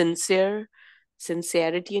how the sincerity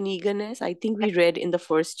and eagerness, I think we read in the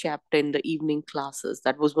first chapter in the evening classes.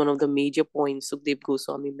 That was one of the major points Sukdev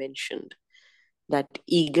Goswami mentioned, that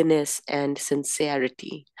eagerness and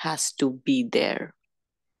sincerity has to be there,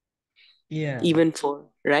 Yeah, even for,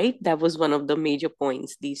 right? That was one of the major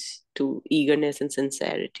points, these two, eagerness and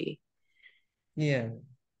sincerity. yeah,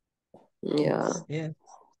 Yeah. yes, yeah,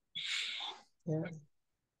 yeah.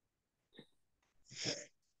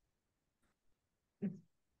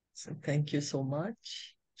 So thank you so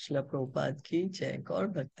much. Shila Prabhupada ki jai, Gaur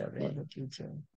Bhakta Vrinda ki jai.